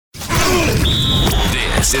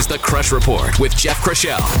This is the Crush Report with Jeff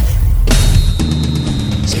Crushell.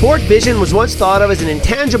 Sport vision was once thought of as an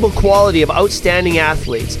intangible quality of outstanding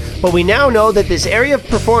athletes, but we now know that this area of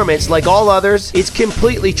performance, like all others, is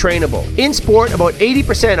completely trainable. In sport, about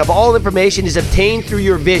 80% of all information is obtained through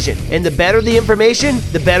your vision, and the better the information,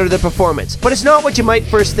 the better the performance. But it's not what you might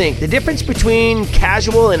first think. The difference between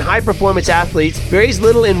casual and high-performance athletes varies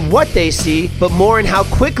little in what they see, but more in how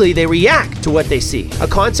quickly they react to what they see, a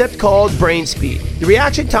concept called brain speed. The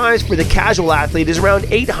reaction times for the casual athlete is around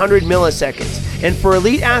 800 milliseconds. And for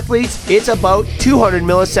elite athletes, it's about 200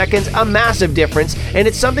 milliseconds, a massive difference, and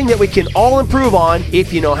it's something that we can all improve on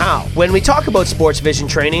if you know how. When we talk about sports vision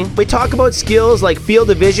training, we talk about skills like field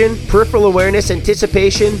of vision, peripheral awareness,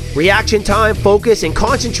 anticipation, reaction time, focus, and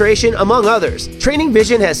concentration, among others. Training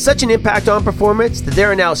vision has such an impact on performance that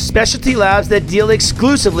there are now specialty labs that deal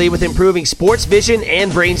exclusively with improving sports vision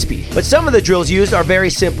and brain speed. But some of the drills used are very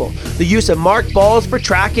simple. The use of marked balls for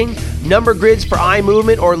tracking, number grids for eye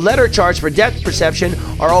movement, or letter charts for depth perception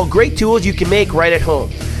are all great tools you can make right at home.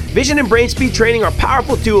 Vision and brain speed training are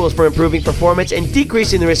powerful tools for improving performance and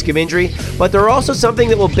decreasing the risk of injury, but they're also something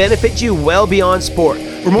that will benefit you well beyond sport.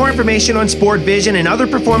 For more information on sport vision and other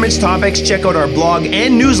performance topics, check out our blog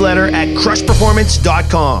and newsletter at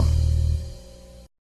crushperformance.com.